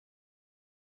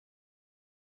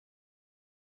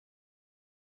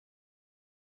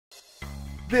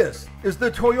This is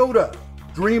the Toyota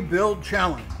Dream Build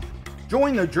Challenge.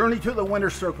 Join the journey to the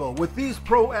winner's circle with these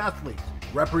pro athletes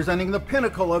representing the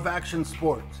pinnacle of action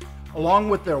sports, along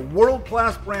with their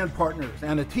world-class brand partners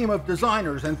and a team of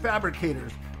designers and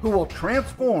fabricators who will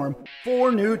transform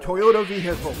 4 new Toyota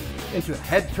vehicles into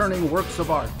head-turning works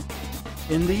of art.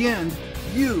 In the end,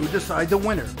 you decide the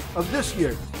winner of this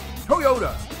year's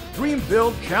Toyota Dream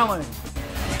Build Challenge.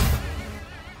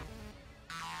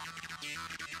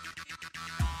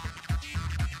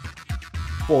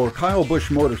 For Kyle Busch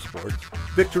Motorsports,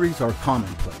 victories are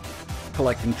commonplace,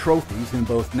 collecting trophies in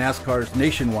both NASCAR's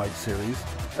Nationwide Series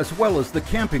as well as the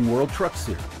Camping World Truck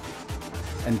Series,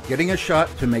 and getting a shot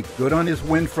to make good on his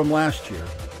win from last year.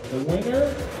 The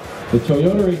winner, the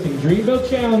Toyota Racing Dream Build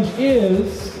Challenge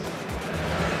is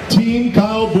Team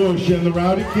Kyle Busch and the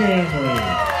Rowdy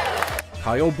Camry.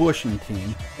 Kyle Busch and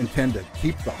team intend to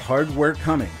keep the hard work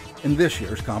coming in this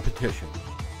year's competition.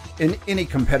 In any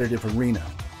competitive arena,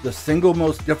 the single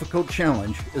most difficult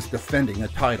challenge is defending a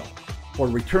title. For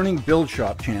returning Build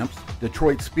Shop champs,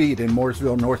 Detroit Speed in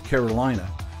Mooresville, North Carolina,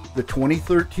 the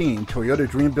 2013 Toyota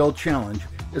Dream Build Challenge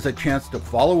is a chance to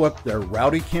follow up their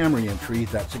Rowdy Camry entry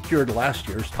that secured last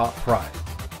year's top prize.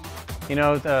 You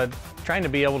know, trying to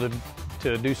be able to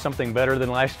do something better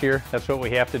than last year, that's what we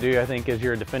have to do. I think as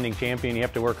you're a defending champion, you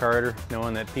have to work harder,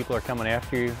 knowing that people are coming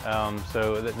after you.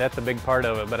 So that's a big part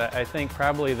of it. But I think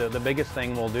probably the biggest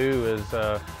thing we'll do is,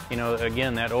 you know,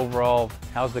 again, that overall,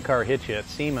 how's the car hit you? At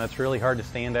SEMA, it's really hard to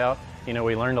stand out. You know,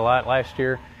 we learned a lot last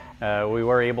year. We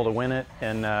were able to win it,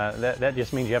 and that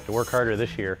just means you have to work harder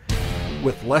this year.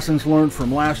 With lessons learned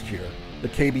from last year, the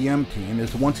KBM team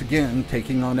is once again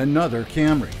taking on another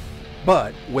Camry,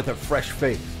 but with a fresh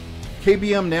face.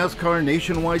 KBM NASCAR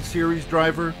Nationwide Series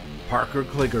driver, Parker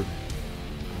Kligerman.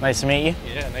 Nice to meet you.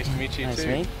 Yeah, nice to meet you nice too. To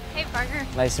meet you. Hey Parker.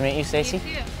 Nice to meet you, Stacy.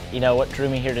 You too. You know, what drew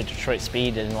me here to Detroit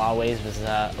Speed in a lot of ways was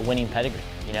a winning pedigree.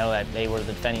 You know, that they were the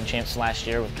defending champs last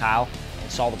year with Kyle,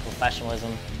 and saw the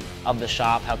professionalism of the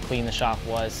shop, how clean the shop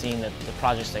was, seeing the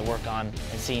projects they work on,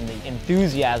 and seeing the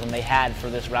enthusiasm they had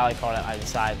for this rally car that I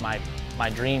decided my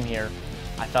dream here.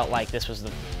 I felt like this was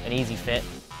an easy fit.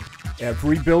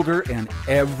 Every builder and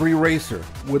every racer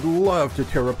would love to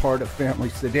tear apart a family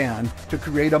sedan to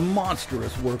create a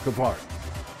monstrous work of art.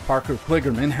 Parker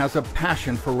Kligerman has a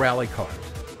passion for rally cars,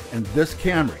 and this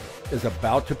Camry is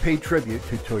about to pay tribute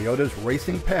to Toyota's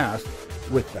racing past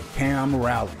with the Cam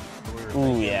Rally.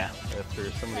 Ooh, yeah.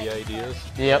 After some of the ideas.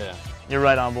 Yep, yeah. You're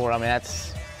right on board. I mean,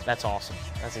 that's awesome.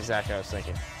 That's exactly what I was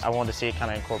thinking. I wanted to see it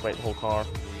kind of incorporate the whole car.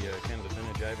 Kind of the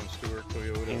vintage Ivan Stewart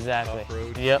Toyota exactly.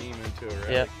 off-road yep. scheme into a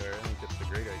rally yep. car. I think that's a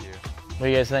great idea. What do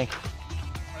you guys think?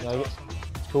 That's like awesome.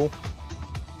 It's cool.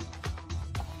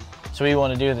 So what you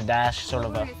want to do with the dash, sort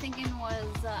of What a... we were thinking was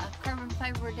carbon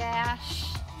fiber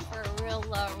dash for a real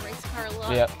race car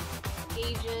look. Yep.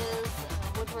 Gauges,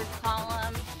 woodward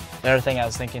column. The other thing I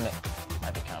was thinking that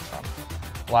might be kind of fun.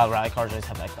 A lot of rally cars always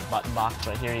have like the button box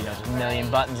right here, you know, just a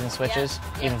million buttons and switches.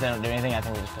 Yep. Even if they don't do anything, I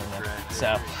think we just put them in. Right.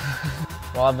 So,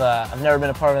 well, I've never been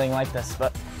a part of anything like this,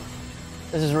 but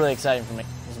this is really exciting for me.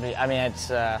 I mean, it's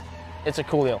a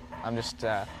cool deal. I'm just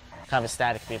kind of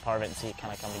ecstatic to be a part of it and see it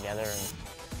kind of come together,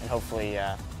 and hopefully,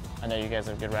 I know you guys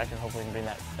have a good record. Hopefully, we can bring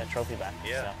that trophy back.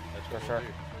 Yeah, so, that's for what sure. we'll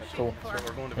do. That's Cool. what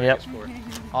we're going to Vegas for.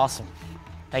 Awesome.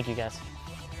 Thank you, guys.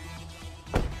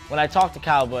 When I talked to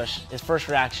Kyle Busch, his first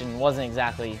reaction wasn't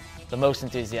exactly the most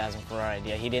enthusiasm for our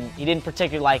idea. He didn't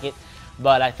particularly like it,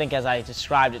 but I think as I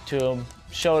described it to him,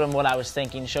 showed him what I was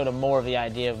thinking, showed him more of the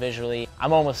idea visually,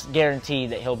 I'm almost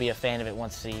guaranteed that he'll be a fan of it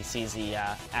once he sees the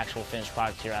actual finished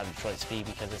product here out of Detroit Speed,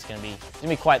 because it's going to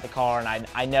be quite the car, and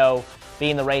I know,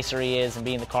 being the racer he is and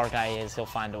being the car guy he is, he'll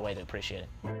find a way to appreciate it.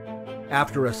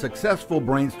 After a successful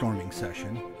brainstorming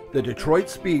session, the Detroit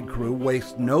Speed crew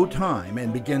wastes no time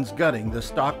and begins gutting the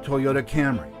stock Toyota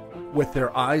Camry, with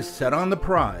their eyes set on the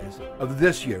prize of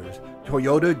this year's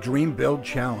Toyota Dream Build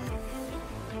Challenge.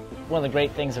 One of the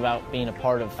great things about being a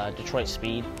part of Detroit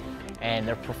Speed and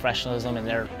their professionalism and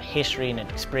their history and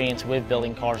experience with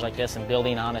building cars like this and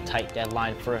building on a tight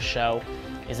deadline for a show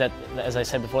is that, as I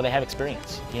said before, they have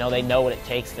experience. You know, they know what it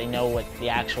takes, they know what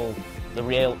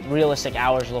the realistic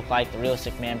hours look like, the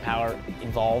realistic manpower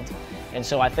involved. And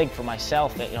so I think for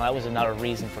myself that, you know, that was another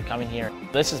reason for coming here.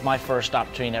 This is my first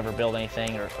opportunity to ever build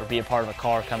anything or be a part of a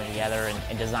car coming together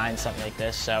and design something like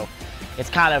this. So it's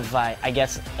kind of, I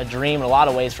guess, a dream in a lot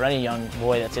of ways for any young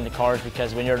boy that's into cars,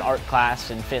 because when you're in art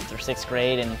class in 5th or 6th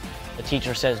grade and the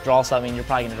teacher says draw something, you're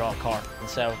probably going to draw a car. And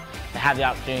so to have the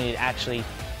opportunity to actually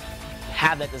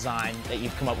have that design that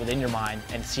you've come up with in your mind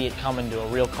and see it come into a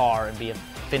real car and be a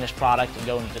finished product and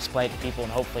go and display it to people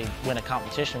and hopefully win a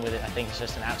competition with it, I think it's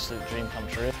just an absolute dream come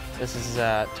true. This is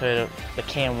Toyota, the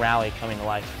Cam Rally coming to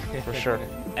life, for sure.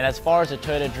 And as far as the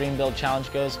Toyota Dream Build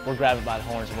Challenge goes, we're grabbing by the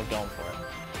horns and we're going for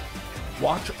it.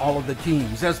 Watch all of the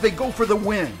teams as they go for the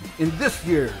win in this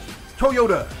year's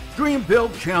Toyota Dream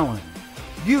Build Challenge.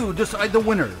 You decide the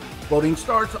winner. Voting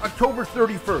starts October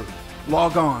 31st.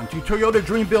 Log on to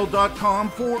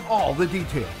toyotadreambuild.com for all the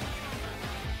details.